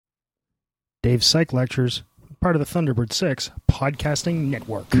Dave's Psych Lectures, part of the Thunderbird 6 podcasting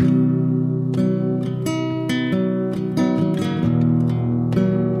network.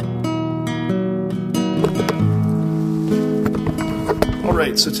 All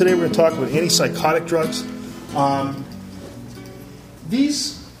right, so today we're going to talk about antipsychotic drugs.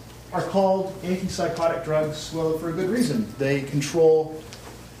 These are called antipsychotic drugs, well, for a good reason. They control,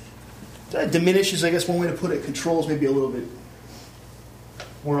 diminishes, I guess one way to put it, controls maybe a little bit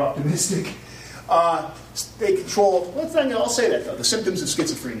more optimistic. They control, I'll say that though, the symptoms of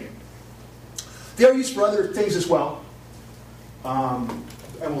schizophrenia. They are used for other things as well, and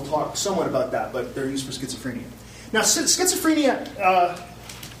we'll talk somewhat about that, but they're used for schizophrenia. Now, schizophrenia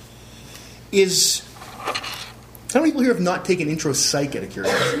is... How many people here have not taken intro psych out of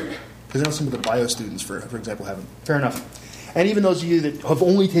curiosity? Because I know some of the bio students, for example, haven't. Fair enough. And even those of you that have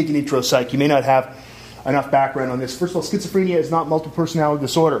only taken intro psych, you may not have enough background on this. First of all, schizophrenia is not multiple personality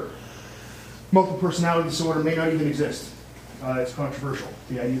disorder. Multiple personality disorder may not even exist. It's controversial,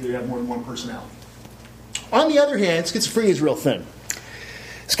 the idea that you have more than one personality. On the other hand, schizophrenia is a real thing.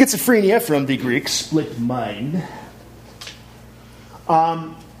 Schizophrenia, from the Greek, split mind.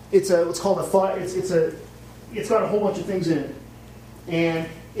 It's called a thought. It's got a whole bunch of things in it, and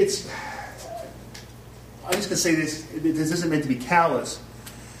it's. I'm just going to say this. This isn't meant to be callous.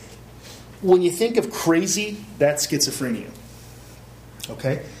 When you think of crazy, that's schizophrenia.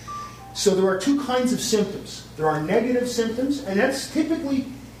 Okay, so there are two kinds of symptoms. There are negative symptoms, and that's typically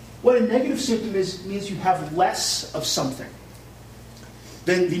what a negative symptom is. Means you have less of something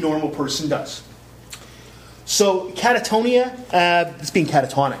than the normal person does. So catatonia, it's being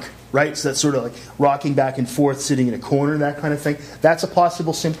catatonic, right? So that's sort of like rocking back and forth, sitting in a corner, that kind of thing. That's a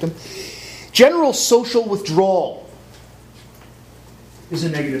possible symptom. General social withdrawal is a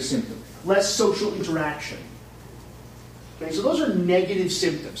negative symptom. Less social interaction. Okay, so those are negative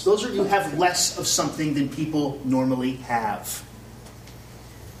symptoms. Those are, you have less of something than people normally have.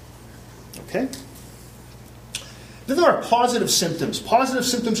 Okay? Then there are positive symptoms. Positive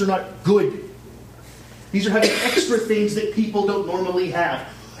symptoms are not good. These are having extra things that people don't normally have.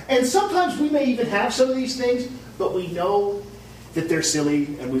 And sometimes we may even have some of these things, but we know that they're silly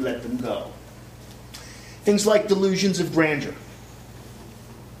and we let them go. Things like delusions of grandeur.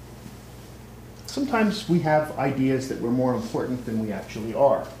 Sometimes we have ideas that we're more important than we actually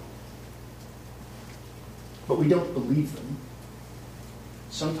are. But we don't believe them.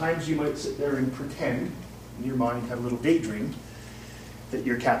 Sometimes you might sit there and pretend, in your mind have a little daydream, that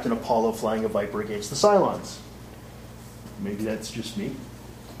you're Captain Apollo flying a Viper against the Cylons. Maybe that's just me.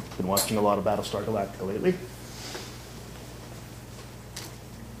 Been watching a lot of Battlestar Galactica lately.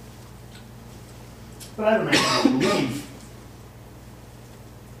 But I don't actually believe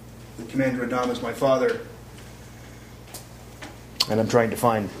that Commander Adam is my father, and I'm trying to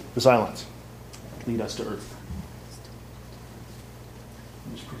find the Cylons. Lead us to Earth.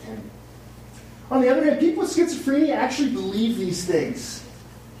 I'm just pretending. On the other hand, people with schizophrenia actually believe these things.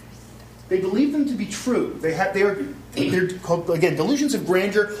 They believe them to be true. They're called, again, delusions of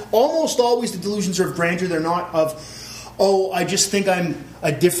grandeur. Almost always the delusions are of grandeur. They're not of, oh, I just think I'm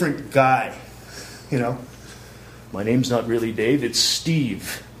a different guy. You know, my name's not really Dave, it's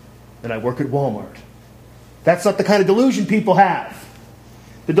Steve, and I work at Walmart. That's not the kind of delusion people have.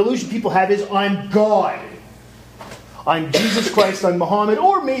 The delusion people have is, I'm God. I'm Jesus Christ, I'm Muhammad,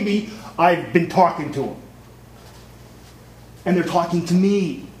 or maybe I've been talking to them. And they're talking to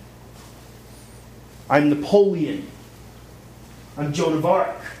me. I'm Napoleon. I'm Joan of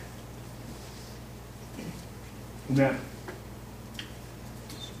Arc. Amen.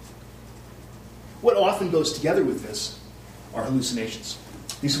 What often goes together with this are hallucinations.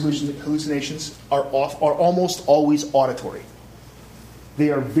 These hallucinations are almost always auditory.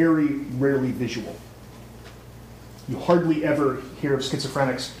 They are very rarely visual. You hardly ever hear of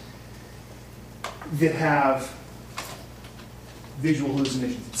schizophrenics that have visual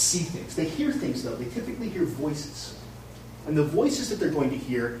hallucinations, that see things. They hear things, though. They typically hear voices. And the voices that they're going to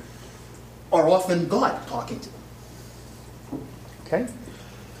hear are often God talking to them. Okay?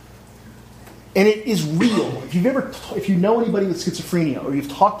 And it is real. If you know anybody with schizophrenia, or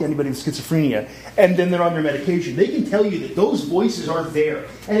you've talked to anybody with schizophrenia, and then they're on their medication, they can tell you that those voices aren't there.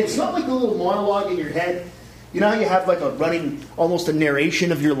 And it's not like a little monologue in your head. You know how you have like a running, almost a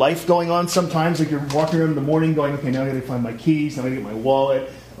narration of your life going on sometimes? Like you're walking around in the morning going, okay, now I got to find my keys, now I got to get my wallet,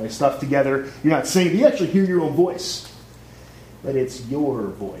 my stuff together. You're not saying it, you actually hear your own voice. But it's your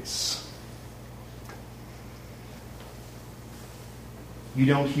voice. You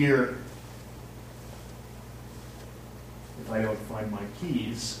don't hear, if I don't find my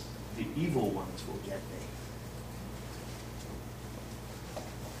keys, the evil ones will get me.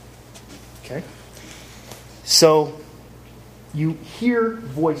 Okay? So, you hear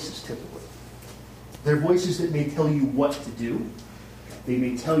voices typically. They're voices that may tell you what to do. They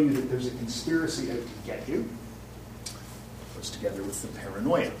may tell you that there's a conspiracy out to get you. It goes together with the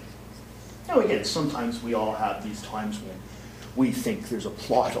paranoia. Now again, sometimes we all have these times when we think there's a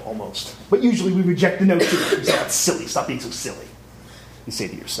plot almost. But usually we reject the notion. We say, that's silly, stop being so silly. You say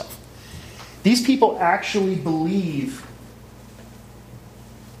to yourself. These people actually believe,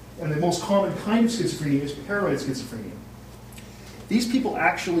 and the most common kind of schizophrenia is paranoid schizophrenia. These people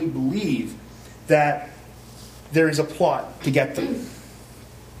actually believe that there is a plot to get them.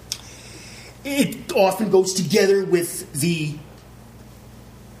 It often goes together with the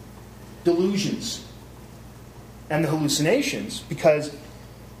delusions and the hallucinations, because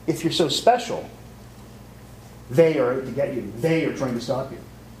if you're so special, they are out to get you. They are trying to stop you,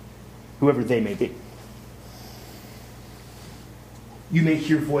 whoever they may be. You may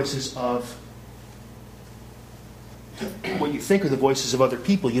hear voices of what you think are the voices of other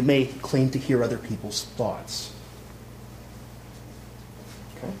people. You may claim to hear other people's thoughts.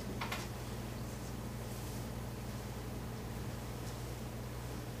 Okay?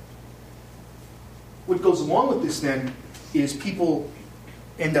 What goes along with this then is people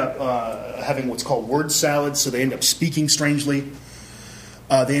end up having what's called word salad, so they end up speaking strangely.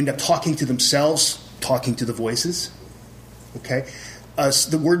 They end up talking to themselves, talking to the voices. Okay?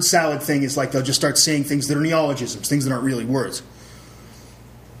 The word salad thing is like they'll just start saying things that are neologisms, things that aren't really words.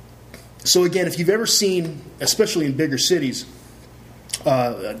 So again, if you've ever seen, especially in bigger cities,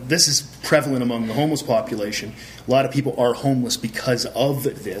 this is prevalent among the homeless population. A lot of people are homeless because of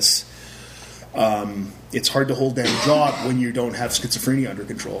this. It's hard to hold down a job when you don't have schizophrenia under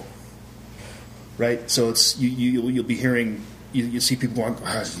control, right? So it's you'll be hearing. You see people going,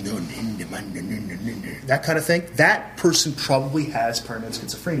 that kind of thing. That person probably has paranoid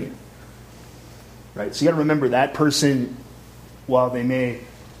schizophrenia. Right? So you got to remember that person, while they may,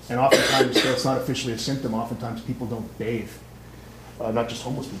 and oftentimes that's not officially a symptom, oftentimes people don't bathe. Not just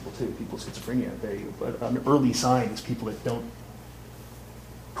homeless people, too. People with schizophrenia. But an early sign is people that don't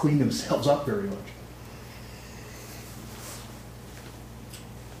clean themselves up very much.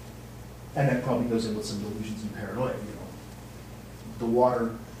 And that probably goes in with some delusions and paranoia, The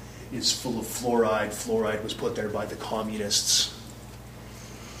water is full of fluoride. Fluoride was put there by the communists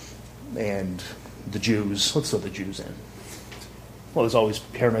and the Jews. Let's throw the Jews in. Well, there's always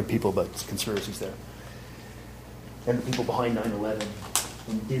paranoid people, but conspiracies there. And the people behind 9/11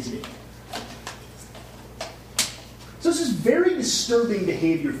 and Disney. So this is very disturbing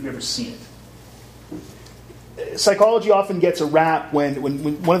behavior if you've ever seen it. Psychology often gets a rap when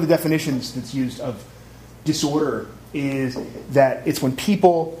one of the definitions that's used of disorder is that it's when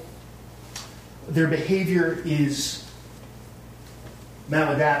people, their behavior is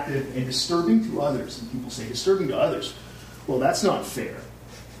maladaptive and disturbing to others. And people say, disturbing to others. Well, that's not fair.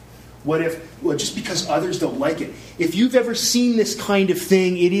 What if, just because others don't like it? If you've ever seen this kind of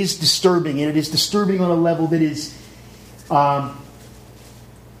thing, it is disturbing. And it is disturbing on a level that is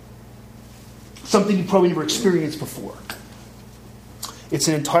something you probably never experienced before. It's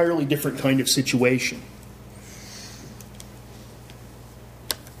an entirely different kind of situation.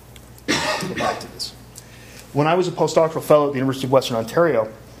 Go back to this. When I was a postdoctoral fellow at the University of Western Ontario,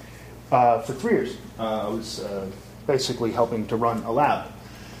 for 3 years, I was basically helping to run a lab.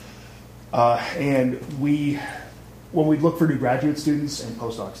 And when we'd look for new graduate students and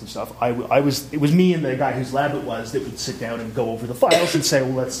postdocs and stuff, it was me and the guy whose lab it was that would sit down and go over the files and say,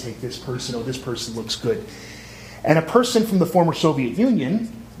 well, let's take this person. Oh, this person looks good. And a person from the former Soviet Union,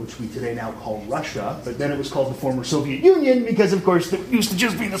 which we today now call Russia, but then it was called the former Soviet Union because, of course, it used to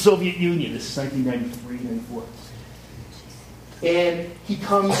just be the Soviet Union. This is 1993, 94. And he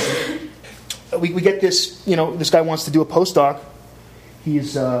comes, we get this, this guy wants to do a postdoc.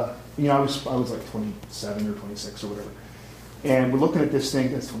 He's, I was like 27 or 26 or whatever. And we're looking at this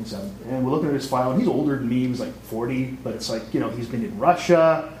thing, that's 27, and we're looking at his file, and he's older than me, he was like 40, but it's like, he's been in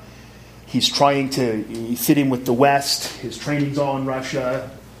Russia, he's trying to fit in with the West, his training's all in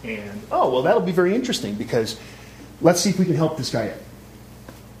Russia, and, that'll be very interesting, because let's see if we can help this guy out.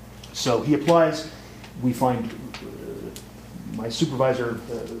 So he applies, we find my supervisor,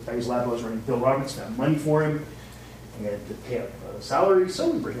 the guy whose lab I was running, Bill Roberts, found money for him, and to pay up a salary, so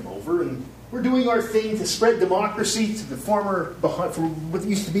we bring him over, and we're doing our thing to spread democracy to the former, from what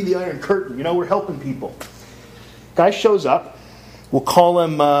used to be the Iron Curtain. We're helping people. Guy shows up. We'll call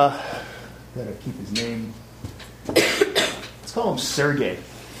him, gotta keep his name. Let's call him Sergey.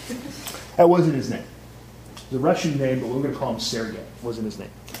 That wasn't his name. It was a Russian name, but we're going to call him Sergey. Wasn't his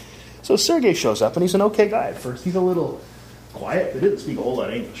name. So Sergey shows up, and he's an okay guy at first. He's a little quiet, but he didn't speak a whole lot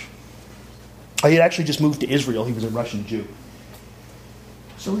of English. He had actually just moved to Israel. He was a Russian Jew.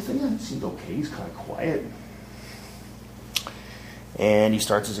 So we think, it seemed okay. He's kind of quiet. And he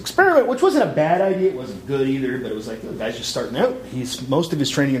starts his experiment, which wasn't a bad idea. It wasn't good either, but it was like, the guy's just starting out. Most of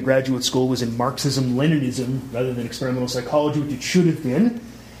his training in graduate school was in Marxism-Leninism rather than experimental psychology, which it should have been.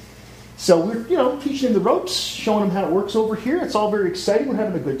 So we're, teaching him the ropes, showing him how it works over here. It's all very exciting. We're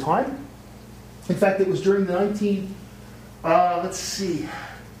having a good time. In fact, it was during the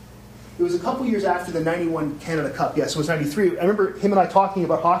it was a couple years after the 91 Canada Cup. Yes, it was 93. I remember him and I talking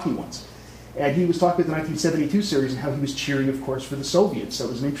about hockey once. And he was talking about the 1972 series and how he was cheering, of course, for the Soviets. So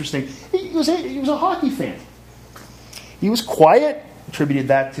it was an interesting... He was a hockey fan. He was quiet, attributed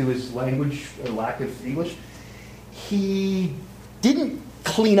that to his language, or lack of English. He didn't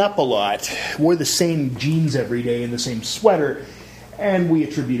clean up a lot, wore the same jeans every day and the same sweater, and we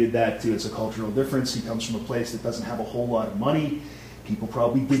attributed that to it's a cultural difference. He comes from a place that doesn't have a whole lot of money. People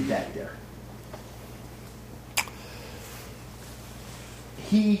probably did that there.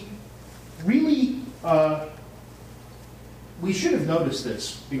 He really, we should have noticed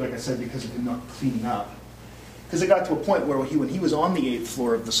this, like I said, because of him not cleaning up. Because it got to a point where when he was on the 8th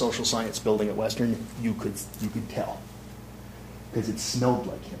floor of the social science building at Western, you could tell. Because it smelled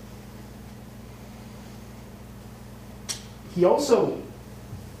like him. He also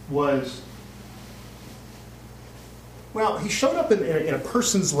was, he showed up in a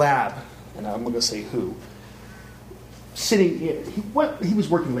person's lab, and I'm going to say who, he was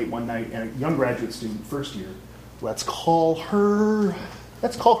working late one night, and a young graduate student, first year, let's call her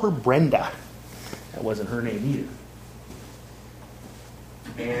Brenda. That wasn't her name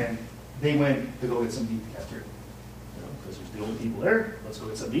either. And they went to go get something to eat after, because there's the old people there. Let's go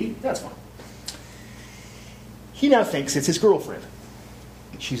get something to eat. That's fine. He now thinks it's his girlfriend.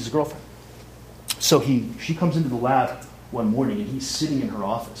 She's his girlfriend. So she comes into the lab one morning, and he's sitting in her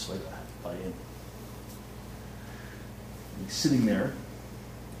office like that, by him. He's sitting there,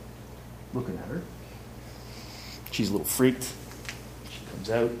 looking at her. She's a little freaked. She comes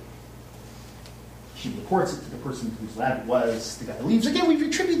out. She reports it to the person whose lab it was. The guy leaves. Again, we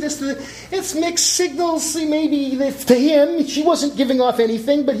attribute this to it's mixed signals. Maybe to him, she wasn't giving off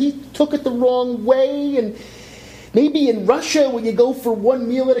anything, but he took it the wrong way. And maybe in Russia, when you go for one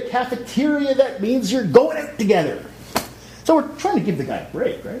meal at a cafeteria, that means you're going out together. So we're trying to give the guy a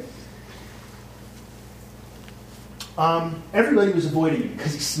break, right? Everybody was avoiding him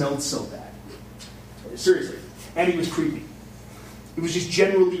because he smelled so bad. Seriously. And he was creepy. It was just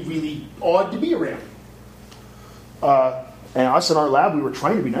generally really odd to be around. And us in our lab, we were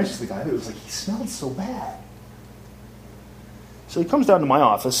trying to be nice to the guy, but it was like, he smelled so bad. So he comes down to my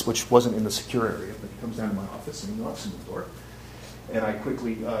office, which wasn't in the secure area, but he comes down to my office and he knocks on the door. And I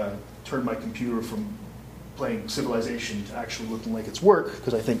quickly turn my computer from playing Civilization to actually looking like it's work,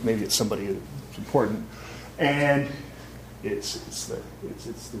 because I think maybe it's somebody who's important. And it's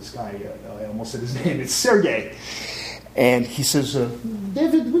this guy, I almost said his name, it's Sergey. And he says,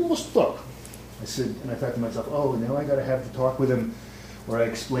 David, we must talk. I said, and I thought to myself, oh, now I got to have to talk with him where I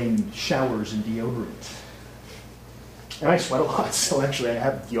explain showers and deodorant. And I sweat a lot, so actually I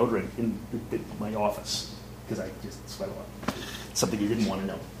have deodorant in my office, because I just sweat a lot. Something you didn't want to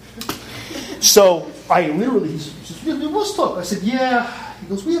know. So I literally, he says, we must talk. I said, yeah. He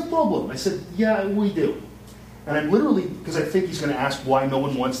goes, we have a problem. I said, yeah, we do. And I'm literally, because I think he's going to ask why no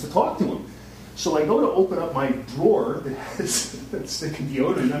one wants to talk to him. So I go to open up my drawer that has stick of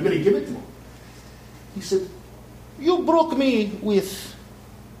deodorant, and I'm going to give it to him. He said, you broke me with,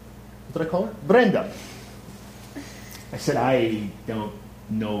 what did I call her? Brenda. I said, I don't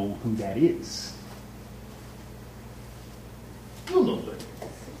know who that is. You know that.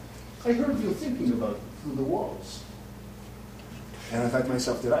 I heard you thinking about through the walls. And I thought to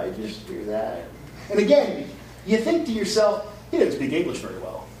myself, did I just do that? And again, you think to yourself, he doesn't speak English very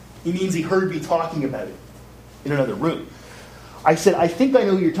well. He means he heard me talking about it in another room. I said, I think I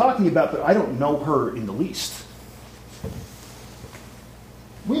know who you're talking about, but I don't know her in the least.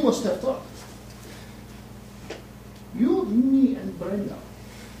 We must have talked. You, me, and Brenda.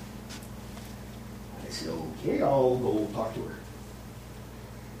 I said, okay, I'll go talk to her.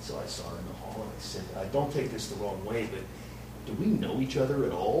 So I saw her in the hall, and I said, don't take this the wrong way, but do we know each other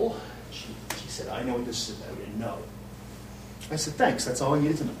at all? She said, I know what this is about, and no. I said, thanks, that's all I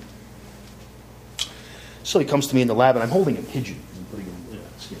needed to know. So he comes to me in the lab, and I'm holding a pigeon. I'm putting him in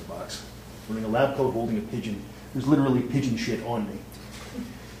a skin box. Wearing a lab coat, holding a pigeon. There's literally pigeon shit on me.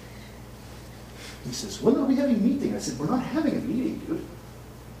 He says, when are we having a meeting? I said, we're not having a meeting, dude.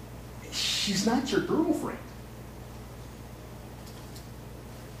 She's not your girlfriend.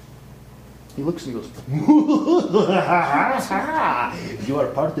 He looks and he goes, you are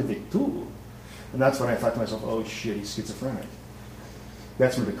part of it too. And that's when I thought to myself, oh shit, he's schizophrenic.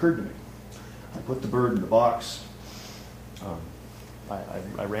 That's when it occurred to me. I put the bird in the box.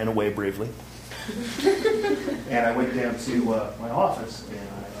 I ran away bravely. And I went down to my office, and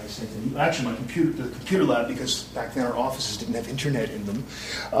I sent actually the computer lab, because back then our offices didn't have internet in them.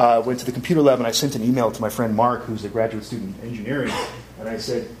 Went to the computer lab, and I sent an email to my friend Mark, who's a graduate student in engineering, and I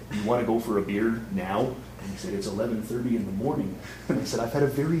said, you want to go for a beer now? And he said, it's 11:30 in the morning. And I said, I've had a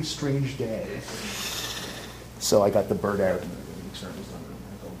very strange day. So I got the bird out, and the experiment was done, and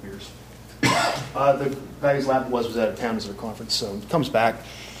I had beers. The guy whose lab was out of town as a conference, so he comes back.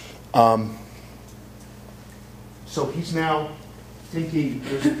 So he's now thinking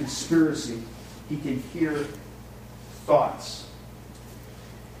there's a conspiracy. He can hear thoughts.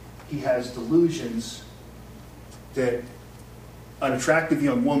 He has delusions that an attractive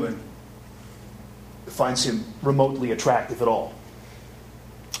young woman finds him remotely attractive at all.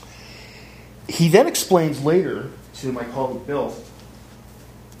 He then explains later to my colleague Bill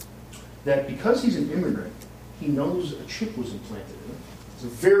that because he's an immigrant, he knows a chip was implanted in him. It's a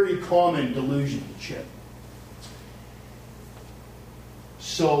very common delusion, the chip.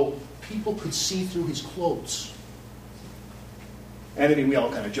 So people could see through his clothes. And I mean, we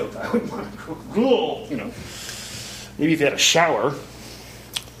all kind of joked, I wouldn't want to go, cool, maybe if he had a shower.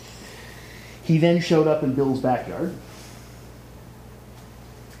 He then showed up in Bill's backyard.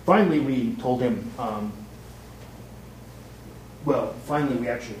 Finally, we told him, finally we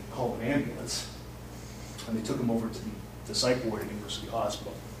actually called an ambulance. And they took him over to the psych ward at University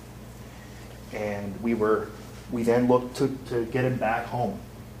Hospital. And we then looked to get him back home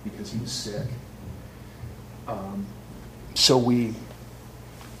because he was sick. So we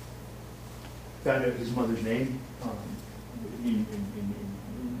found out his mother's name in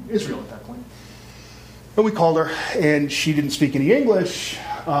Israel at that point. And we called her, and she didn't speak any English.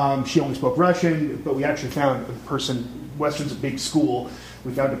 She only spoke Russian, but we actually found a person. Western's a big school.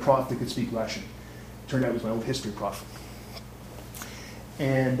 We found a prof that could speak Russian. Turned out it was my old history prof.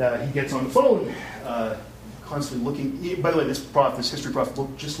 And he gets on the phone, constantly looking. By the way, this history prof,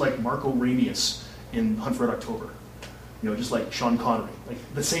 looked just like Marco Ramius in Hunt for Red October. Just like Sean Connery. Like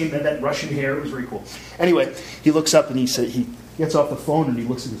the same, that Russian hair. It was very cool. Anyway, he looks up and he gets off the phone and he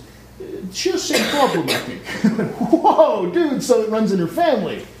looks at this. Just a problem, I think. Whoa, dude! So it runs in her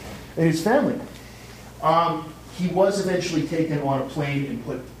family, and his family. He was eventually taken on a plane and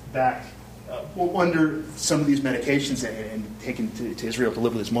put back under some of these medications and taken to Israel to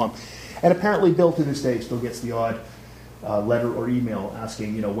live with his mom. And apparently, Bill to this day still gets the odd letter or email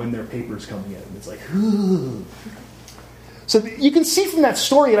asking, when their paper's coming in. And it's like, ooh. So you can see from that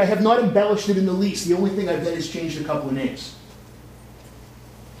story, and I have not embellished it in the least. The only thing I've done is changed a couple of names.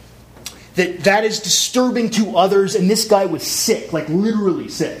 That is disturbing to others, and this guy was sick, like literally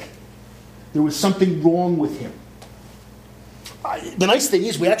sick. There was something wrong with him. The nice thing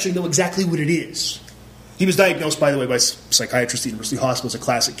is we actually know exactly what it is. He was diagnosed, by the way, by a psychiatrist at University Hospital as a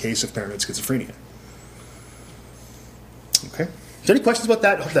classic case of paranoid schizophrenia. Okay? Is there any questions about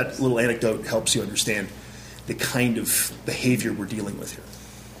that? I hope that little anecdote helps you understand the kind of behavior we're dealing with here.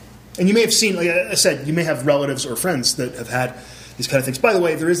 And you may have seen, like I said, you may have relatives or friends that have had these kind of things. By the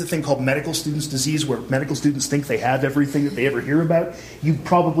way, there is a thing called medical students' disease where medical students think they have everything that they ever hear about. You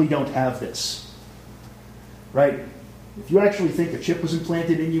probably don't have this. Right? If you actually think a chip was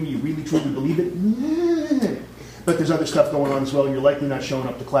implanted in you and you really truly believe it, but there's other stuff going on as well, and you're likely not showing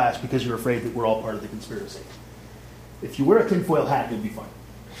up to class because you're afraid that we're all part of the conspiracy. If you wear a tinfoil hat, you'll be fine.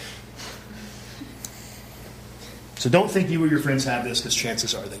 So don't think you or your friends have this, because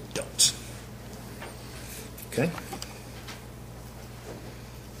chances are they don't. Okay?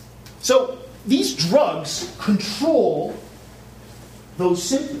 So these drugs control those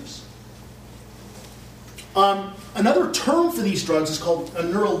symptoms. Another term for these drugs is called a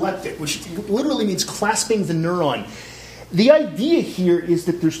neuroleptic, which literally means clasping the neuron. The idea here is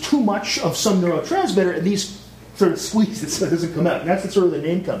that there's too much of some neurotransmitter, and these sort of squeeze it so it doesn't come out. And that's where the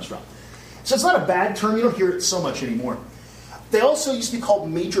name comes from. So it's not a bad term. You don't hear it so much anymore. They also used to be called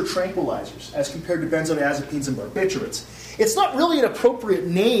major tranquilizers, as compared to benzodiazepines and barbiturates. It's not really an appropriate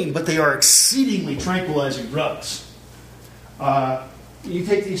name, but they are exceedingly tranquilizing drugs. You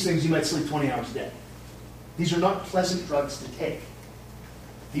take these things, you might sleep 20 hours a day. These are not pleasant drugs to take.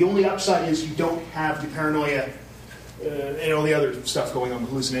 The only upside is you don't have the paranoia and all the other stuff going on,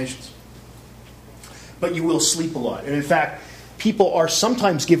 hallucinations. But you will sleep a lot. And in fact, people are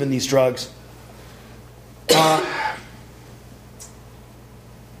sometimes given these drugs.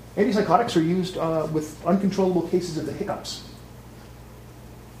 Antipsychotics are used with uncontrollable cases of the hiccups.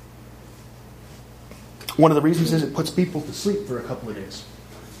 One of the reasons is it puts people to sleep for a couple of days.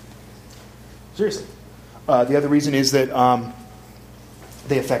 seriously. The other reason is that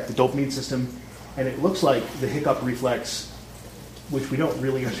they affect the dopamine system, and it looks like the hiccup reflex, which we don't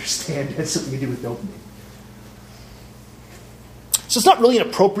really understand, has something to do with dopamine. So it's not really an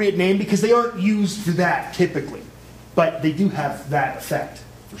appropriate name because they aren't used for that typically, but they do have that effect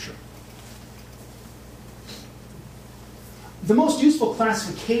for sure. The most useful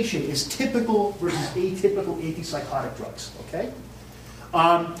classification is typical versus atypical antipsychotic drugs. Okay.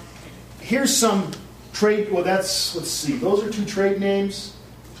 Here's some trade. Well, let's see. Those are two trade names.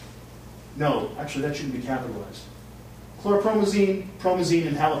 No, actually, that shouldn't be capitalized. Chlorpromazine, promazine,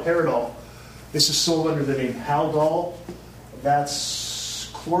 and haloperidol. This is sold under the name Haldol.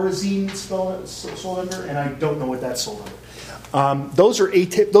 That's Chlorazine sold under, and I don't know what that's sold under. Those are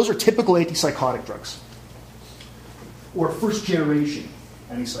typical antipsychotic drugs, or first-generation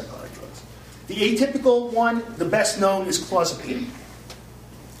antipsychotic drugs. The atypical one, the best known, is clozapine.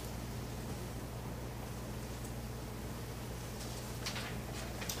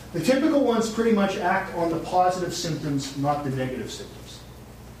 The typical ones pretty much act on the positive symptoms, not the negative symptoms.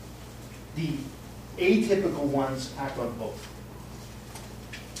 The atypical ones act on both.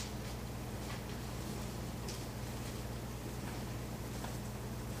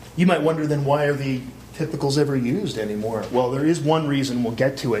 You might wonder then, why are the typicals ever used anymore? Well, there is one reason, we'll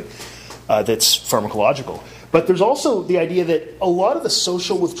get to it, that's pharmacological. But there's also the idea that a lot of the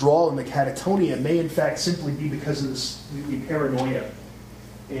social withdrawal and the catatonia may in fact simply be because of the paranoia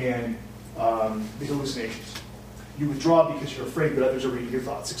and the hallucinations. You withdraw because you're afraid that others are reading your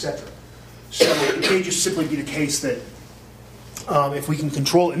thoughts, etc. So it may just simply be the case that if we can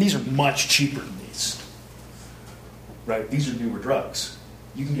control, and these are much cheaper than these, right? These are newer drugs.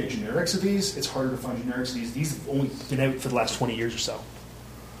 You can get generics of these. It's harder to find generics of these. These have only been out for the last 20 years or so.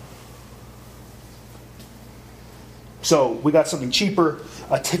 So we got something cheaper.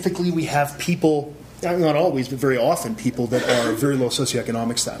 Typically we have people, not always, but very often, people that are very low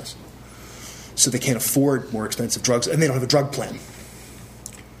socioeconomic status. So they can't afford more expensive drugs, and they don't have a drug plan.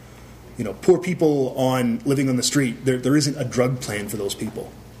 You know, poor people living on the street, there isn't a drug plan for those people.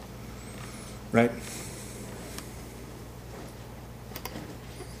 Right?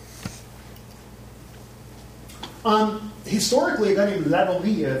 Historically, a guy named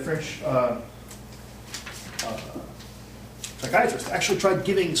Lavally, a French psychiatrist, actually tried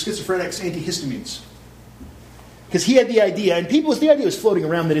giving schizophrenics antihistamines. Because he had the idea, and the idea was floating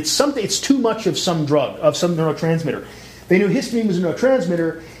around that it's too much of some drug, of some neurotransmitter. They knew histamine was a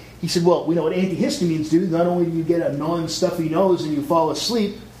neurotransmitter. He said, well, we know what antihistamines do. Not only do you get a non-stuffy nose and you fall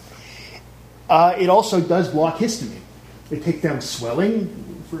asleep, it also does block histamine. They take down swelling.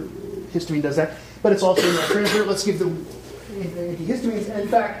 Histamine does that. But it's also a neurotransmitter. Let's give them antihistamines. And in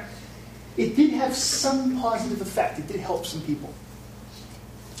fact, it did have some positive effect. It did help some people.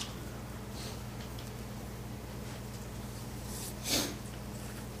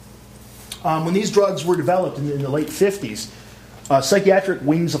 When these drugs were developed in the late 50s, psychiatric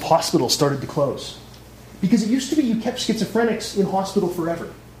wings of hospitals started to close. Because it used to be you kept schizophrenics in hospital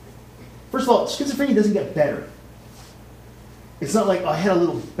forever. First of all, schizophrenia doesn't get better. It's not like, I had a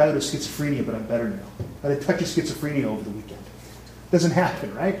little bout of schizophrenia, but I'm better now. I had a touch of schizophrenia over the weekend. Doesn't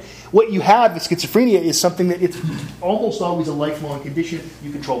happen, right? What you have with schizophrenia is something that it's almost always a lifelong condition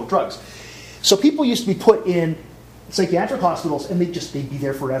you control with drugs. So people used to be put in psychiatric hospitals, and they'd be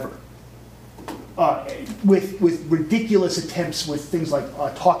there forever. With ridiculous attempts with things like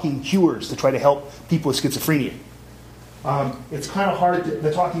talking cures to try to help people with schizophrenia. It's kind of hard.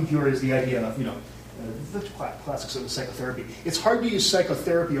 The talking cure is the idea of, the classics of psychotherapy. It's hard to use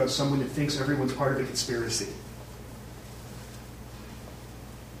psychotherapy on someone that thinks everyone's part of a conspiracy.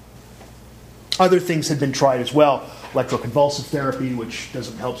 Other things have been tried as well. Electroconvulsive therapy, which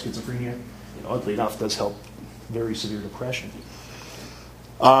doesn't help schizophrenia. Oddly enough, does help very severe depression.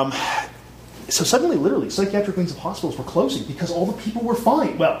 So suddenly, literally, psychiatric wings of hospitals were closing because all the people were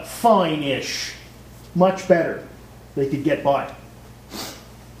fine. Well, fine-ish. Much better. They could get by.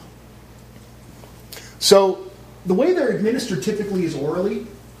 So the way they're administered typically is orally.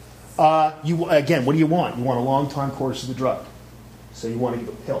 What do you want? You want a long-time course of the drug. So you want to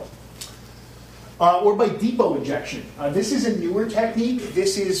give a pill. Or by depot injection. This is a newer technique.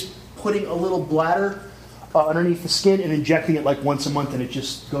 This is putting a little bladder underneath the skin and injecting it like once a month, and it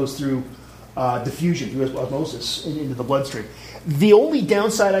just goes through diffusion, through osmosis into the bloodstream. The only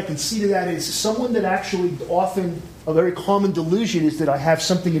downside I can see to that is someone that actually often, a very common delusion is that I have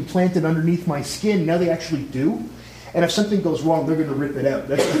something implanted underneath my skin. Now they actually do. And if something goes wrong, they're going to rip it out.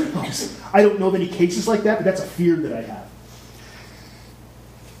 I don't know of any cases like that, but that's a fear that I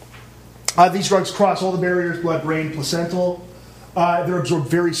have. These drugs cross all the barriers, blood, brain, placental. They're absorbed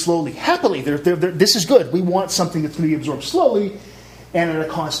very slowly. Happily, this is good. We want something that's going to be absorbed slowly and at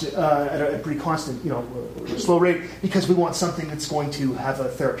a pretty constant, slow rate, because we want something that's going to have a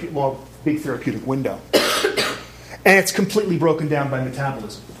big therapeutic window. And it's completely broken down by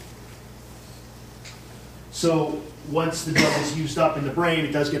metabolism. So once the drug is used up in the brain,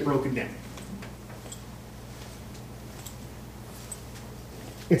 it does get broken down.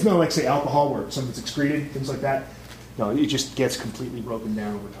 It's not like, say, alcohol where something's excreted, things like that. No, it just gets completely broken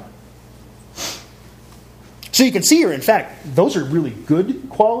down over time. So you can see here, in fact, those are really good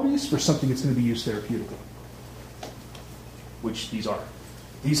qualities for something that's going to be used therapeutically, which these are.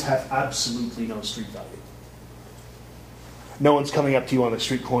 These have absolutely no street value. No one's coming up to you on the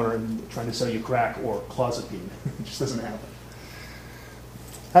street corner and trying to sell you crack or clozapine. It just doesn't happen.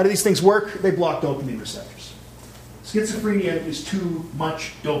 How do these things work? They block dopamine receptors. Schizophrenia is too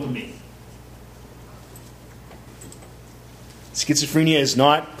much dopamine. Schizophrenia is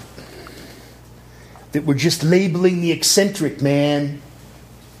not that we're just labeling the eccentric, man.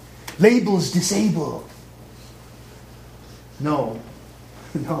 Labels disable. No,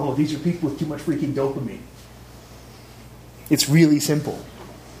 these are people with too much freaking dopamine. It's really simple.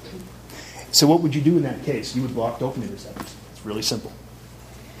 So what would you do in that case? You would block dopamine receptors. It's really simple.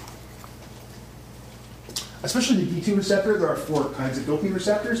 Especially the D2 receptor, there are 4 kinds of dopamine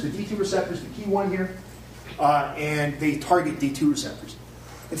receptors. The D2 receptor is the key one here, and they target D2 receptors.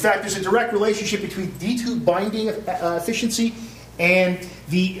 In fact, there's a direct relationship between D2 binding efficiency and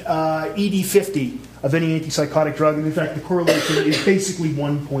the ED50 of any antipsychotic drug. And in fact, the correlation is basically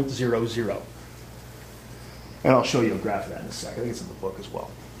 1.00. And I'll show you a graph of that in a sec. I think it's in the book as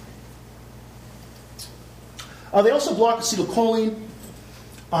well. They also block acetylcholine,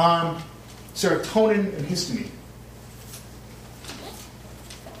 serotonin, and histamine.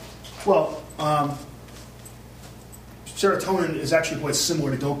 Well, serotonin is actually quite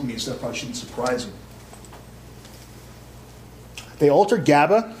similar to dopamine, so that probably shouldn't surprise you. They alter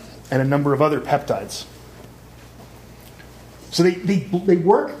GABA and a number of other peptides. So they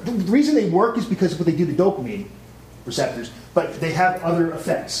work. The reason they work is because of what they do to dopamine receptors, but they have other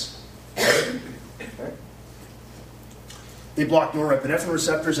effects. Okay. They block norepinephrine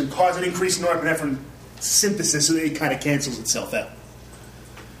receptors and cause an increase in norepinephrine synthesis, so it kind of cancels itself out.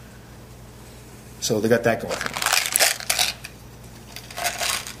 So they got that going.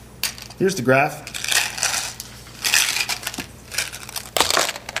 Here's the graph.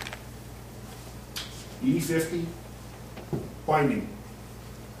 E50 binding.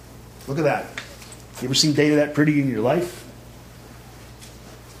 Look at that. You ever seen data that pretty in your life?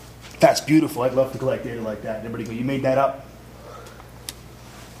 That's beautiful. I'd love to collect data like that. Everybody go, you made that up?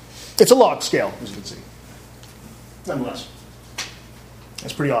 It's a log scale, as you can see. Nonetheless.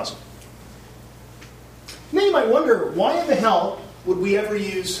 That's pretty awesome. Now you might wonder, why in the hell would we ever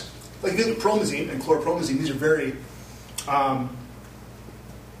use, like promazine and chlorpromazine, these are very,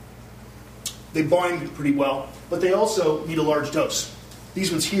 they bind pretty well, but they also need a large dose.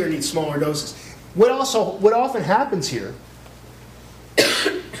 These ones here need smaller doses. What often happens here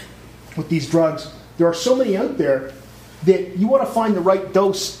with these drugs, there are so many out there that you want to find the right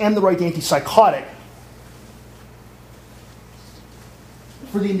dose and the right antipsychotic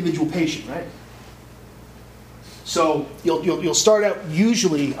for the individual patient, right? So you'll start out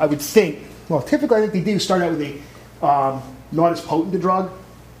usually, I would think, well, typically I think they do start out with a not as potent a drug,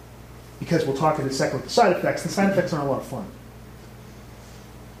 because we'll talk in a second with the side effects. The side effects aren't a lot of fun.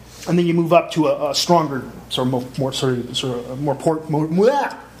 And then you move up to a stronger, more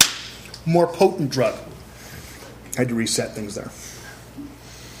potent drug. I had to reset things there.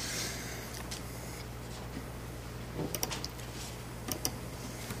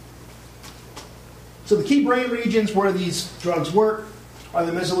 So the key brain regions where these drugs work are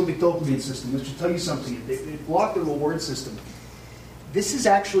the mesolimbic dopamine system, which will tell you something. They block the reward system. This is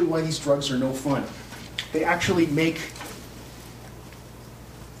actually why these drugs are no fun. They actually they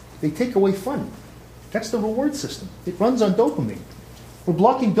take away fun. That's the reward system. It runs on dopamine. We're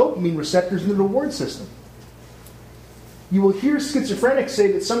blocking dopamine receptors in the reward system. You will hear schizophrenics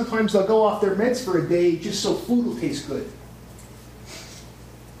say that sometimes they'll go off their meds for a day just so food will taste good.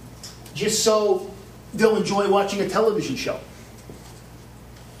 Just so they'll enjoy watching a television show.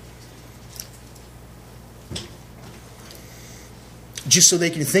 Just so they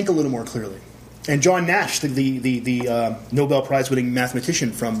can think a little more clearly. And John Nash, the Nobel Prize-winning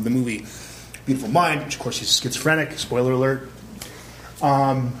mathematician from the movie Beautiful Mind, which of course he's schizophrenic, spoiler alert,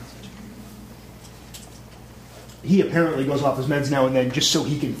 he apparently goes off his meds now and then just so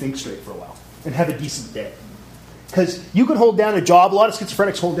he can think straight for a while and have a decent day. Because you can hold down a job. A lot of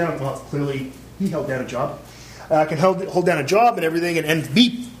schizophrenics hold down, well, clearly he held down a job. can hold down a job and everything, and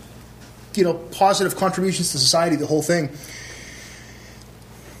be, positive contributions to society, the whole thing.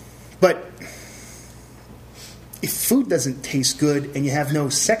 But if food doesn't taste good and you have no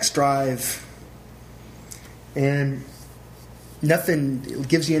sex drive and nothing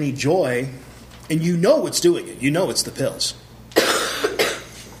gives you any joy, and you know what's doing it, it's the pills.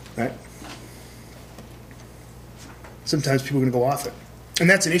 Right? Sometimes people are going to go off it. And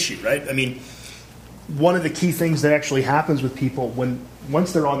that's an issue, right? I mean, one of the key things that actually happens with people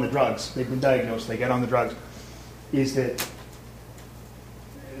once they're on the drugs, they've been diagnosed, they get on the drugs, is that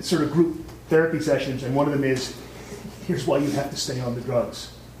sort of group therapy sessions, and one of them is, here's why you have to stay on the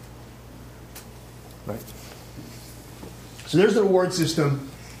drugs. Right? So there's the reward system.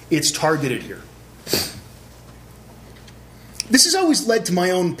 It's targeted here. This has always led to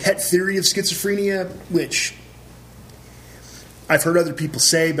my own pet theory of schizophrenia, which I've heard other people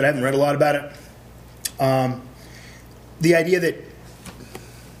say, but I haven't read a lot about it. The idea that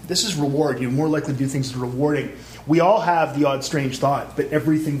this is reward. You're more likely to do things that are rewarding. We all have the odd strange thought, but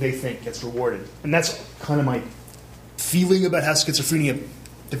everything they think gets rewarded. And that's kind of my feeling about how schizophrenia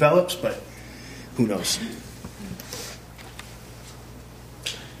develops, but who knows?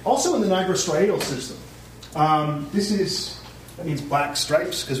 Also in the nigrostriatal system, that means black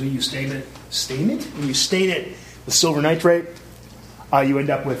stripes, because when you stain it, when you stain it with silver nitrate, you end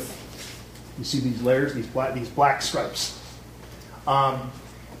up with, you see these layers, these black stripes.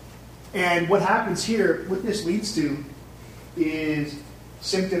 And what happens here, what this leads to, is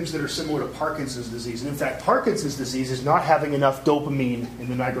symptoms that are similar to Parkinson's disease. And in fact, Parkinson's disease is not having enough dopamine in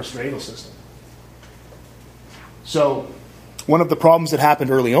the nigrostriatal system. So one of the problems that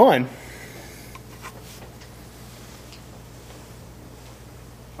happened early on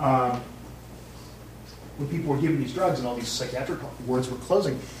when people were given these drugs and all these psychiatric wards were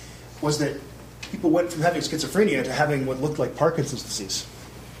closing, was that people went from having schizophrenia to having what looked like Parkinson's disease.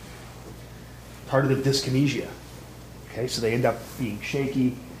 Part of the dyskinesia. Okay, so they end up being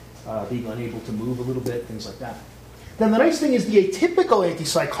shaky, being unable to move a little bit, things like that. Then the nice thing is the atypical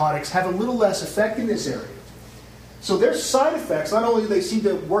antipsychotics have a little less effect in this area. So their side effects, not only do they seem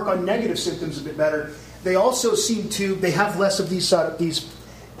to work on negative symptoms a bit better, they also they have less of these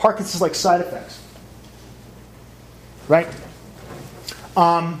Parkinson's-like side effects. Right?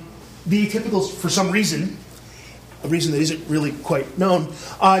 The atypicals, for some reason, a reason that isn't really quite known,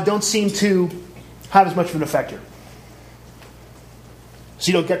 don't seem to have as much of an effect here. So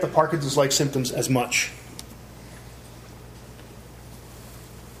you don't get the Parkinson's-like symptoms as much.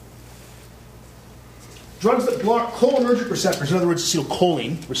 Drugs that block cholinergic receptors, in other words,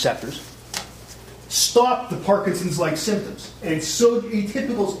 acetylcholine receptors, stop the Parkinson's-like symptoms. And so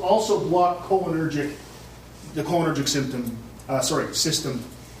atypicals also block the cholinergic system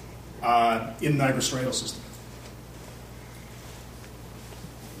in the nigrostriatal system.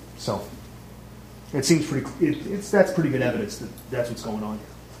 So it seems that's pretty good evidence that that's what's going on here.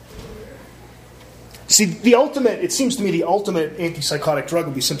 See, it seems to me the ultimate antipsychotic drug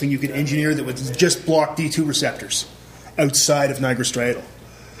would be something you could engineer that would just block D2 receptors outside of nigrostriatal.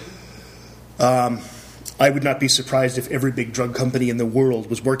 I would not be surprised if every big drug company in the world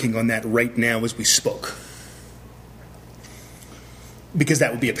was working on that right now as we spoke. Because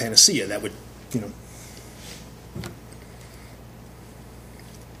that would be a panacea. That would,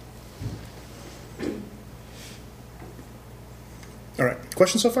 All right.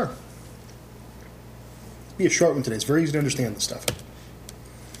 Questions so far? Be a short one today. It's very easy to understand this stuff.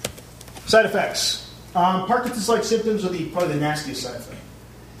 Side effects. Parkinson's-like symptoms are probably the nastiest side effect.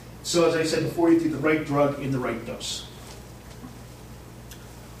 So as I said before, you do the right drug in the right dose.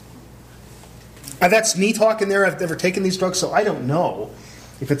 That's me talking there. I've never taken these drugs, so I don't know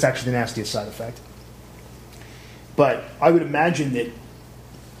if it's actually the nastiest side effect. But I would imagine that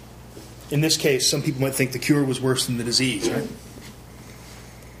in this case, some people might think the cure was worse than the disease, right?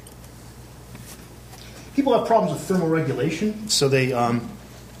 People have problems with thermal regulation, so they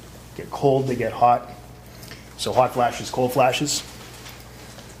get cold, they get hot. So hot flashes, cold flashes.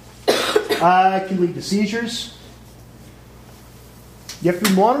 It can lead to seizures. You have to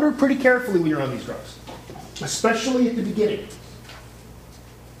be monitored pretty carefully when you're on these drugs, especially at the beginning.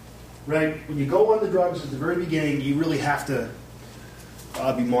 Right? When you go on the drugs at the very beginning, you really have to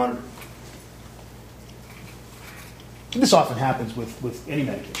be monitored. This often happens with any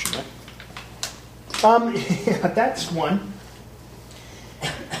medication, right? Yeah, that's one.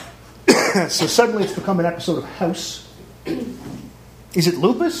 So suddenly it's become an episode of House. Is it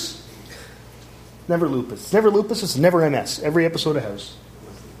lupus? Never lupus. It's never lupus, it's never MS. Every episode of House.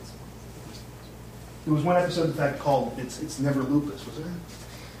 There was one episode, in fact, called It's Never Lupus, wasn't it?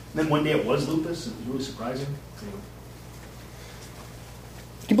 then one day it was lupus. It was really surprising. Anyway.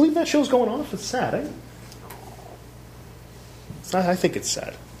 Can you believe that show's going off? It's sad, eh? I think it's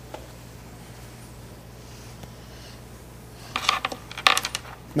sad.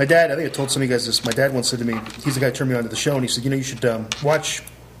 My dad, I think I told some of you guys this, my dad once said to me, he's the guy who turned me on to the show, and he said, you should watch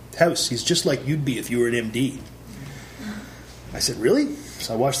House. He's just like you'd be if you were an MD. I said, really?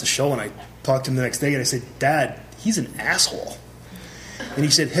 So I watched the show, and I talked to him the next day, and I said, Dad, he's an asshole. And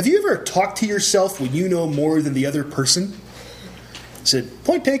he said, have you ever talked to yourself when you know more than the other person? I said,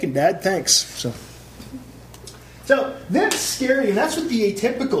 point taken, Dad, thanks. So that's scary, and that's what the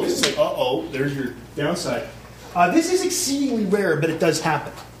atypical is. It's like, there's your downside. This is exceedingly rare, but it does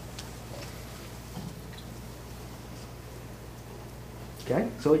happen. Okay,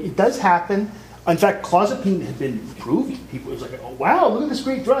 so it does happen. In fact, clozapine had been proving. People, it was like, oh, wow, look at this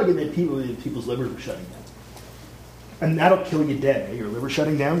great drug, and then people's livers were shutting down. And that'll kill you dead. Eh? Your liver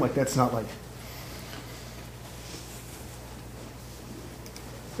shutting down, like that's not like...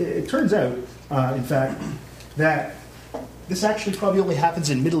 It turns out, in fact, that this actually probably only happens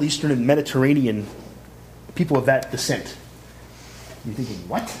in Middle Eastern and Mediterranean people of that descent. You're thinking,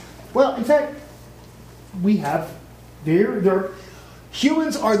 what? Well, in fact, we have...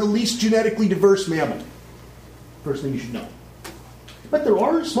 Humans are the least genetically diverse mammal. First thing you should know. But there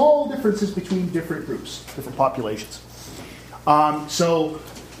are small differences between different groups, different populations. So,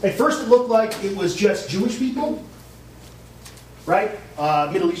 at first it looked like it was just Jewish people, right?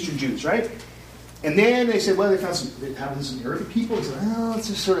 Middle Eastern Jews, right? And then they said, well, they found it happens in Arabic people. They said, oh, it's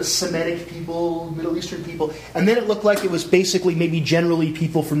just sort of Semitic people, Middle Eastern people. And then it looked like it was basically maybe generally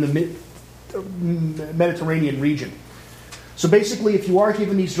people from the Mediterranean region. So basically, if you are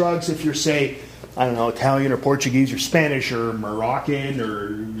given these drugs, if you're, say, I don't know, Italian or Portuguese or Spanish or Moroccan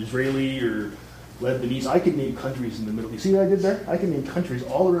or Israeli or Lebanese, I could name countries in the Middle East. See what I did there? I can name countries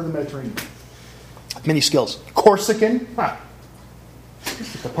all around the Mediterranean. Many skills. Corsican,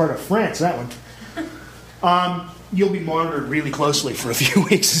 it's a part of France, that one. You'll be monitored really closely for a few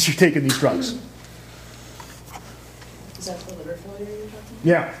weeks as you're taking these drugs. Is that the liver failure you're talking about?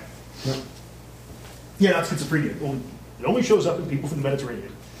 Yeah. Yeah, that's schizophrenia. It only shows up in people from the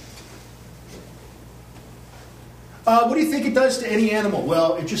Mediterranean. What do you think it does to any animal?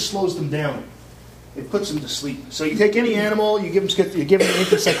 Well, it just slows them down. It puts them to sleep. So you take any animal, you give them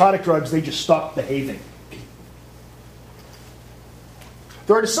antipsychotic drugs, they just stop behaving.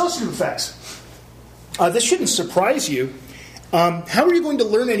 There are dissociative effects. This shouldn't surprise you. How are you going to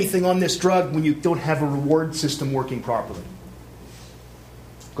learn anything on this drug when you don't have a reward system working properly?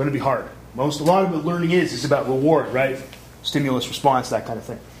 It's going to be hard. A lot of the learning is about reward, right? Stimulus, response, that kind of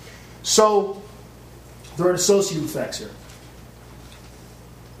thing. So, there are dissociative effects here.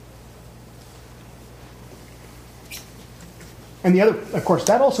 And the other, of course,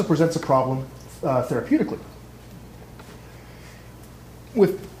 that also presents a problem therapeutically.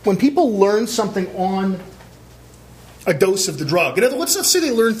 When people learn something on a dose of the drug, in other words, let's say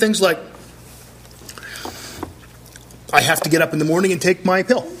they learn things like, I have to get up in the morning and take my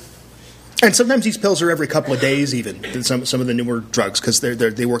pill. And sometimes these pills are every couple of days even, in some of the newer drugs, because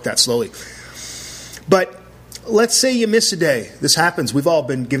they work that slowly. But let's say you miss a day. This happens. We've all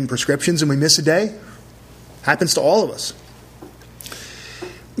been given prescriptions and we miss a day. Happens to all of us.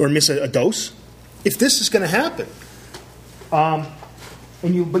 Or miss a dose. If this is going to happen,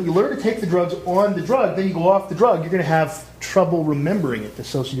 but you learn to take the drugs on the drug, then you go off the drug, you're going to have trouble remembering it,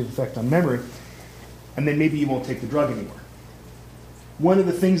 dissociative effect on memory, and then maybe you won't take the drug anymore. One of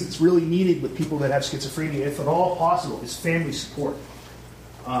the things that's really needed with people that have schizophrenia, if at all possible, is family support.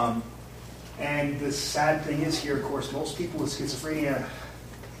 And the sad thing is here, of course, most people with schizophrenia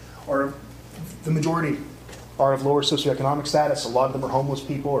the majority are of lower socioeconomic status. A lot of them are homeless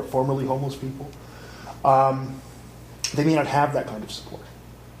people or formerly homeless people. They may not have that kind of support.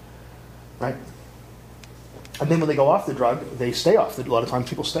 Right? And then when they go off the drug, they stay off. A lot of times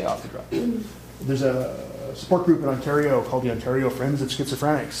people stay off the drug. There's a support group in Ontario called the Ontario Friends of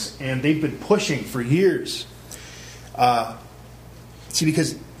Schizophrenics, and they've been pushing for years.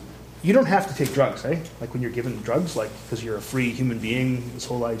 Because you don't have to take drugs, eh? Like when you're given drugs, like because you're a free human being, this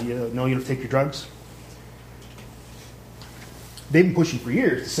whole idea, no, you don't take your drugs. They've been pushing for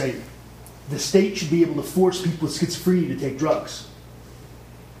years to say the state should be able to force people with schizophrenia to take drugs.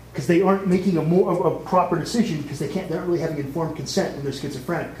 Because they aren't making a proper decision because they're not really having informed consent when they're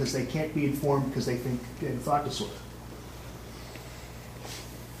schizophrenic, because they can't be informed because they think they have a thought disorder.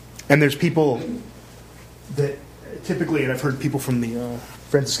 And there's people that typically, and I've heard people from the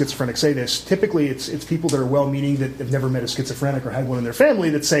Friends of Schizophrenics say this, typically it's people that are well-meaning that have never met a schizophrenic or had one in their family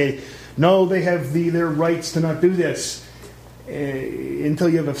that say, no, they have their rights to not do this. until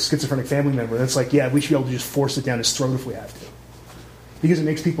you have a schizophrenic family member, that's like, yeah, we should be able to just force it down his throat if we have to. Because it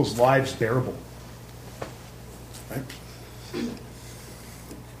makes people's lives bearable. Right?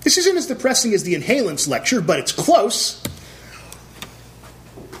 This isn't as depressing as the inhalants lecture, but it's close.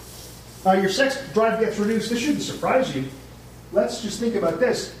 Your sex drive gets reduced. This shouldn't surprise you. Let's just think about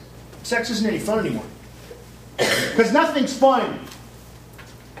this. Sex isn't any fun anymore. Because nothing's fun.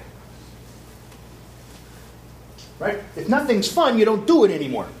 Right? If nothing's fun, you don't do it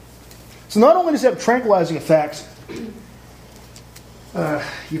anymore. So not only does it have tranquilizing effects,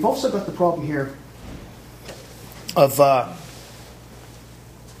 you've also got the problem here of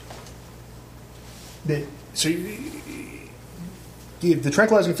the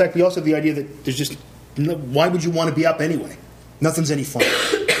tranquilizing effect. We also have the idea that there's just why would you want to be up anyway? Nothing's any fun,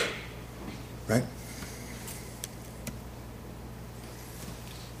 right?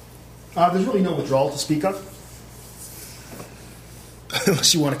 There's really no withdrawal to speak of.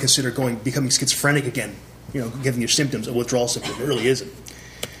 Unless you want to consider becoming schizophrenic again, giving your symptoms a withdrawal symptom. It really isn't.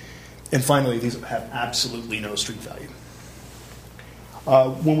 And finally, these have absolutely no street value.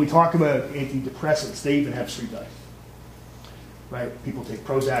 When we talk about antidepressants, they even have street value. Right? People take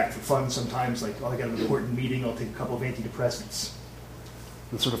Prozac for fun sometimes, like, I got an important meeting, I'll take a couple of antidepressants.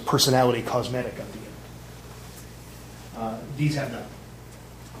 The sort of personality cosmetic at the end. These have none.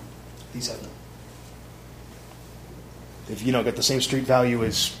 These have none. If got the same street value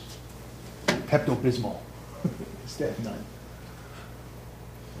as Pepto-Bismol, instead none.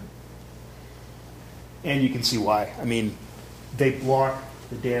 And you can see why. I mean, they block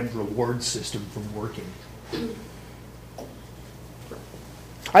the damned reward system from working.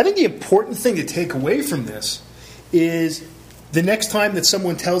 I think the important thing to take away from this is the next time that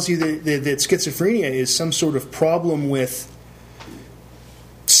someone tells you that schizophrenia is some sort of problem with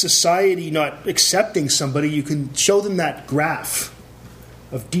society not accepting somebody, you can show them that graph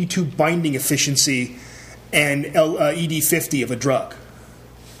of D2 binding efficiency and ED50 of a drug.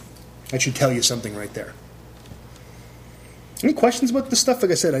 That should tell you something right there. Any questions about this stuff?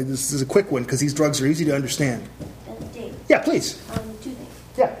 Like I said, this is a quick one because these drugs are easy to understand. Dave. Yeah, please. 2 things.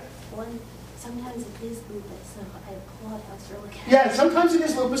 Yeah. One, sometimes it is lupus, so I applaud us for looking at it. Yeah, sometimes it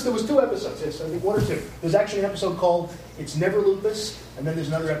is lupus. There was 2 episodes. Yes, I think 1 or 2. There's actually an episode called "It's Never Lupus," and then there's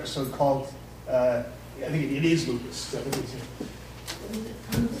another episode called I think it is lupus. So I think it's,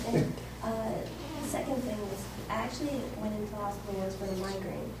 The second thing was, I actually went into the hospital once for a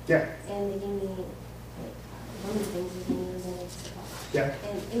migraine. yeah, And they gave me, one of the things was Antidepressant. yeah.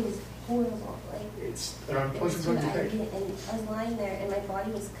 And it was horrible. Like, It's around it was 20 too, drugs a I day. was lying there, and my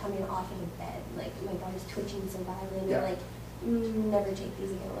body was coming off of the bed. Like, my body was twitching so badly. And Yeah. they're like, never take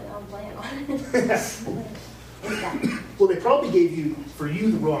these again. Like, I'll plan on it. Like, it's that. Well, they probably gave you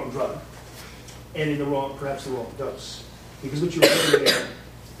the wrong drug, and perhaps the wrong dose, because what you're getting there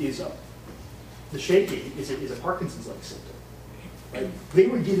is the shaking is a Parkinson's-like symptom. Right? They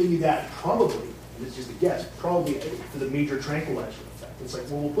were giving you that probably, and it's just a guess, probably for the major tranquilizer effect. It's like,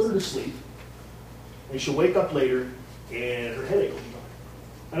 well, we'll put her to sleep, and she'll wake up later, and her headache will be gone.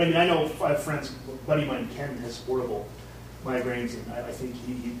 And I mean, I know I have friends, a buddy of mine, Ken, has horrible migraines, and I think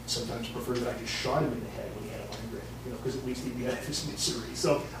he sometimes preferred that I just shot him in the head when he had a migraine, because at least he'd be out of his misery.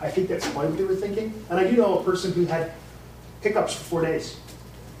 So I think that's why they were thinking. And I do know a person who had hiccups for 4 days,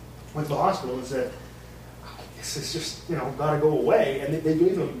 went to the hospital and said, this is just, got to go away. And they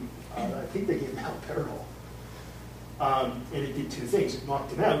gave him, I think they gave him haloperidol. And it did 2 things. It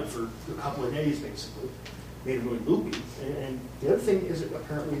knocked him out for a couple of days, basically. Made him really loopy. And the other thing is that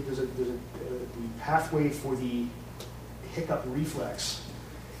apparently there's a the pathway for the hiccup reflex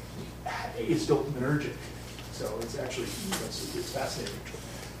is dopaminergic. So it's actually, it's fascinating.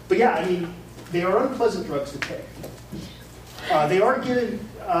 But yeah, I mean, they are unpleasant drugs to take. They are given,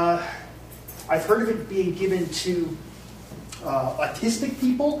 I've heard of it being given to autistic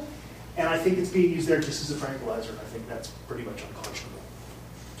people, and I think it's being used there just as a tranquilizer, and I think that's pretty much unconscionable.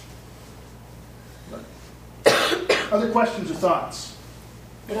 But, other questions or thoughts?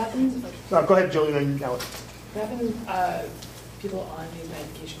 What happens if, No, go ahead, Julie, then Alex. what happens people on these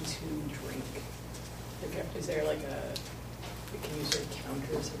medications who drink? Like, is there like can you sort of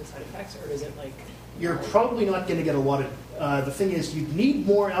counter some of the side effects, or is it like? You're probably not going to get a lot of, the thing is, you need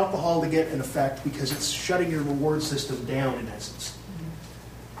more alcohol to get an effect because it's shutting your reward system down in essence.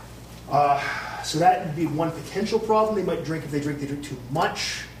 So that would be one potential problem. They might drink if they drink too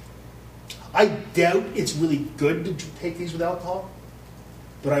much. I doubt it's really good to take these with alcohol,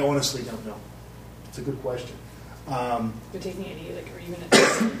 but I honestly don't know. It's a good question. But taking any, or even is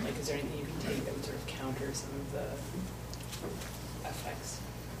there anything you can take that would sort of counter some of the effects?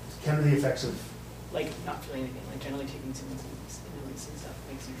 Counter the effects of like not feeling anything, like generally taking stimulants and stuff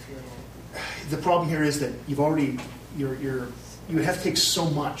makes you feel. The problem here is that you have to take so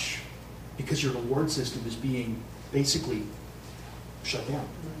much because your reward system is being basically shut down.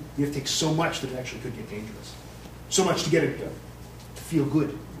 You have to take so much that it actually could get dangerous. So much to get it to feel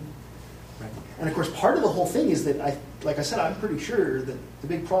good. Right. And of course, part of the whole thing is that like I said, I'm pretty sure that the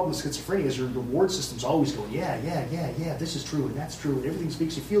big problem with schizophrenia is your reward system's always going, yeah, this is true and that's true and everything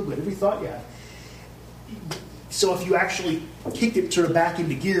makes you feel good. Every thought you have. So if you actually kicked it sort of back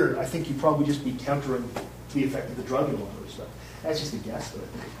into gear, I think you'd probably just be countering the effect of the drug and all that other stuff. That's just a guess, but I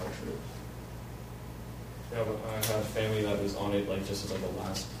think it's probably true. Yeah, but I had a family that was on it like just as like a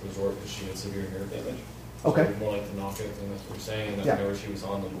last resort because she had severe nerve damage. Okay. So more like the knockout thing that's what you're saying. And whenever she was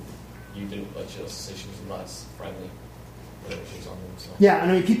on them, you didn't let you say she was less friendly whenever she was on them. So. Yeah,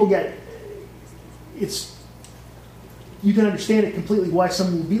 and I mean, people get it's. You can understand it completely why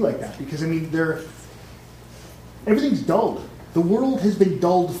someone would be like that because I mean everything's dulled. The world has been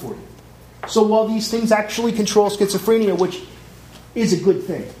dulled for you. So while these things actually control schizophrenia, which is a good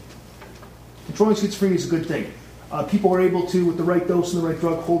thing, controlling schizophrenia is a good thing. People are able to, with the right dose and the right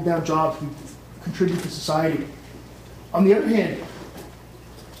drug, hold down jobs, contribute to society. On the other hand,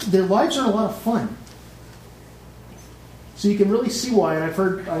 their lives are a lot of fun. So you can really see why, and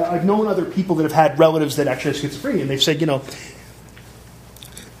I've known other people that have had relatives that actually have schizophrenia, and they've said,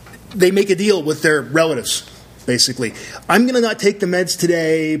 they make a deal with their relatives, basically. I'm going to not take the meds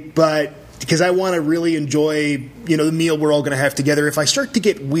today, but because I want to really enjoy, the meal we're all going to have together. If I start to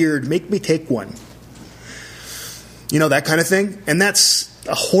get weird, make me take one. That kind of thing. And that's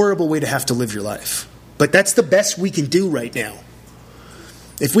a horrible way to have to live your life. But that's the best we can do right now.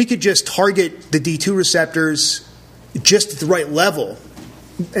 If we could just target the D2 receptors just at the right level,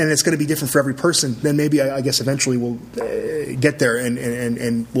 and it's going to be different for every person, then maybe I guess eventually we'll get there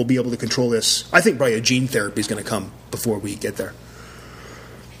and we'll be able to control this. I think probably a gene therapy is going to come before we get there.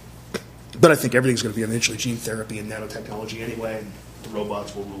 But I think everything's going to be eventually gene therapy and nanotechnology anyway, and the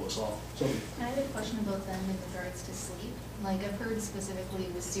robots will rule us all. So, I had a question about them in regards to sleep. Like I've heard specifically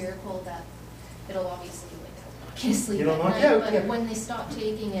with Seroquel that it'll obviously help you sleep at night, but when they stop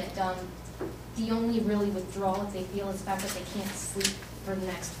taking it, the only really withdrawal that they feel is the fact that they can't sleep for the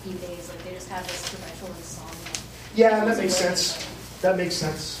next few days. Like they just have this perpetual insomnia. Yeah, that makes sense. That makes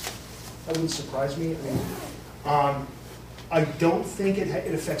sense. That wouldn't surprise me. I don't think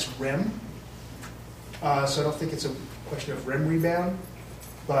it affects REM. So I don't think it's a question of REM rebound.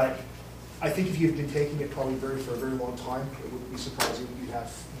 But I think if you've been taking it probably for a very long time, it wouldn't be surprising that you'd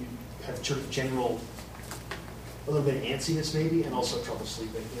have sort of general, a little bit of antsiness maybe, and also trouble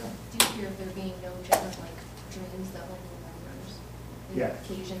sleeping. Yeah. Do you hear of there being no general dreams that one remembers? Yeah.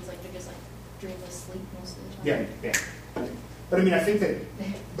 Occasions they're just dreamless sleep most of the time. Yeah. But I mean, I think that,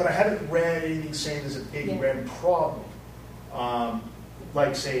 but I haven't read anything saying there's a big REM problem.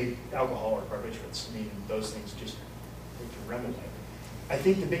 Like, say, alcohol or barbiturates. I mean, those things just take your REM away. I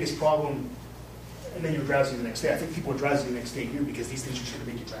think the biggest problem, and then you're drowsy the next day. I think people are drowsy the next day here because these things are just going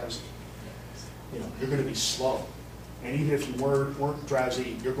to make you drowsy. You're going to be slow. And even if you weren't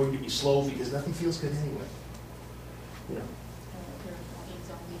drowsy, you're going to be slow because nothing feels good anyway.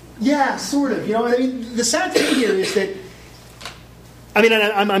 Yeah, sort of. I mean, the sad thing here is that, I mean,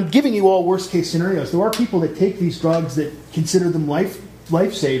 I'm giving you all worst case scenarios. There are people that take these drugs that consider them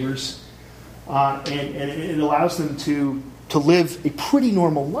lifesavers, and it allows them to live a pretty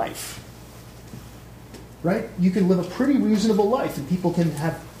normal life. Right? You can live a pretty reasonable life, and people can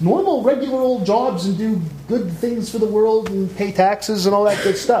have normal, regular old jobs and do good things for the world and pay taxes and all that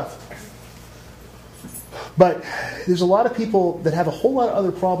good stuff. But there's a lot of people that have a whole lot of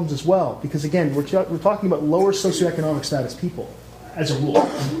other problems as well, because again, we're talking about lower socioeconomic status people as a rule.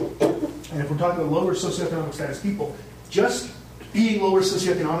 And if we're talking about lower socioeconomic status people, just being lower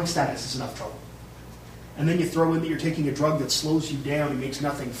socioeconomic status is enough trouble. And then you throw in that you're taking a drug that slows you down and makes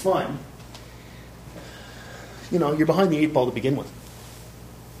nothing fun. You're behind the 8 ball to begin with.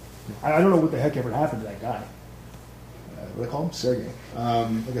 I don't know what the heck ever happened to that guy. What do I call him? Sergey.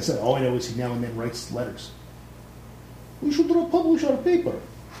 Like I said, all I know is he now and then writes letters. We should publish our paper.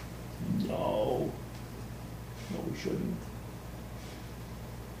 No, we shouldn't.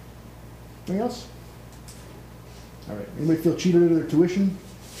 Anything else? All right. Anybody feel cheated out of their tuition?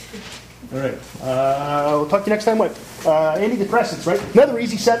 All right. We'll talk to you next time. What? Antidepressants, right? Another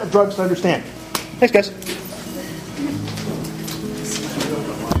easy set of drugs to understand. Thanks, guys.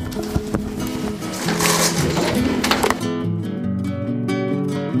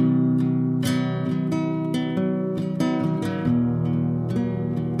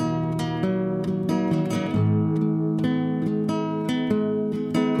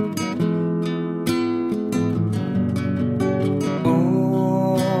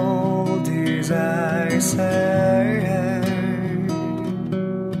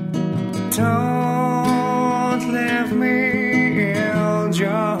 Don't leave me in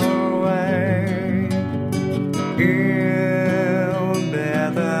your way. It'll be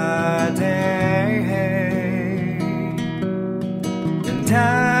the day, and I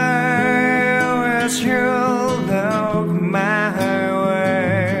wish you'll look my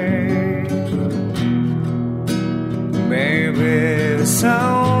way. Maybe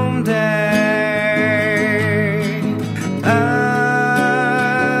someday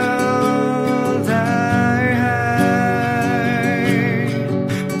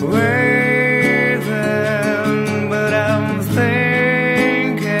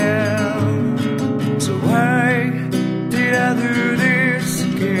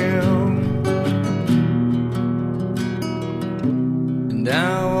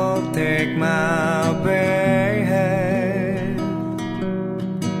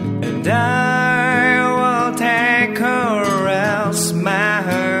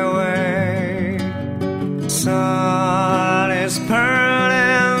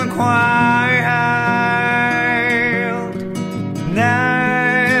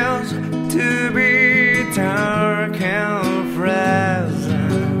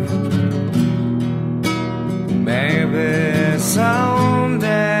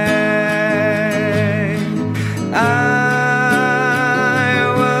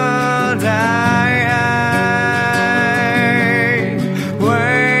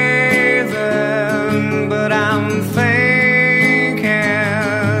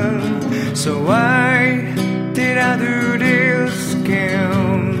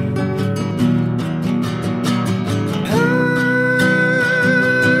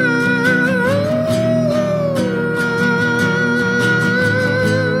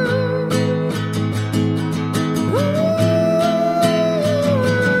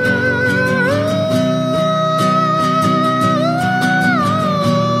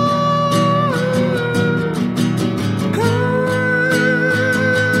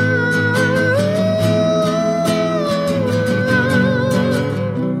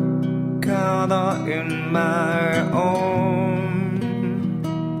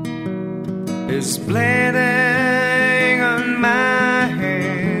is bleeding on my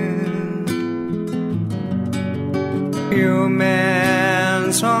hand.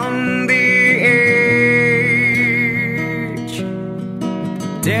 Humans on the edge,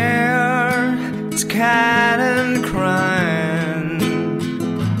 they're scared and crying,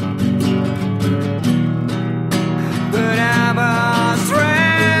 but I'm a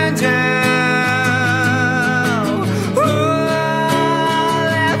stranger.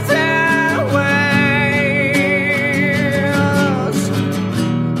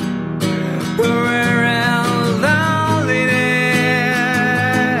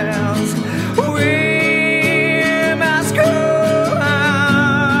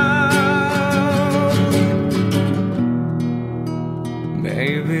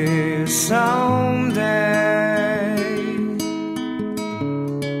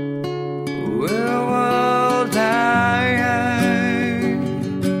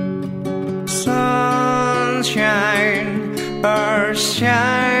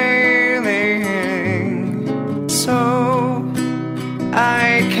 Shining, so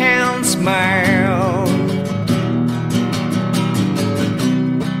I can smile.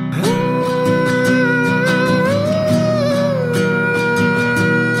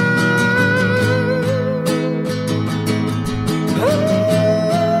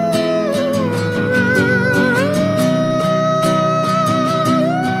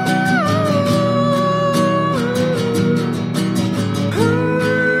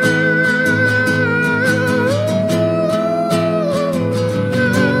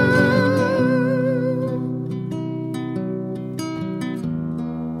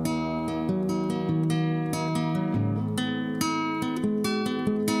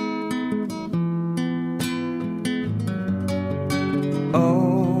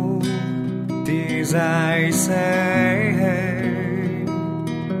 Oh, these I say,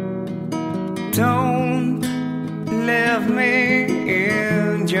 don't leave me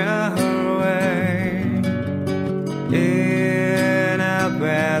in your way. In a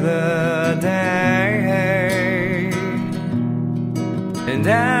better day, and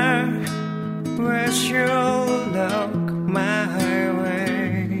I wish you'll look my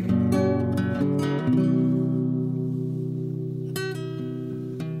way.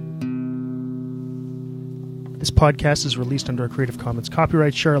 This podcast is released under a Creative Commons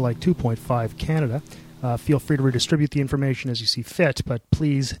copyright share alike 2.5 Canada. Feel free to redistribute the information as you see fit, but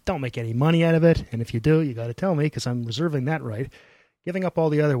please don't make any money out of it. And if you do, you got to tell me, because I'm reserving that right. Giving up all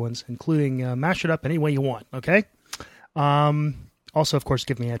the other ones, including mash it up any way you want, okay? Also, of course,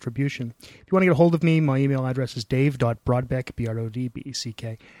 give me attribution. If you want to get a hold of me, my email address is dave.brodbeck,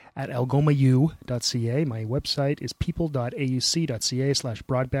 BRODBECK, at algomau.ca. My website is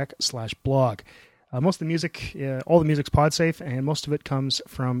people.auc.ca/brodbeck/blog. Most of the music, all the music's PodSafe, and most of it comes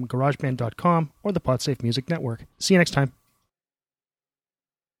from GarageBand.com or the PodSafe Music Network. See you next time.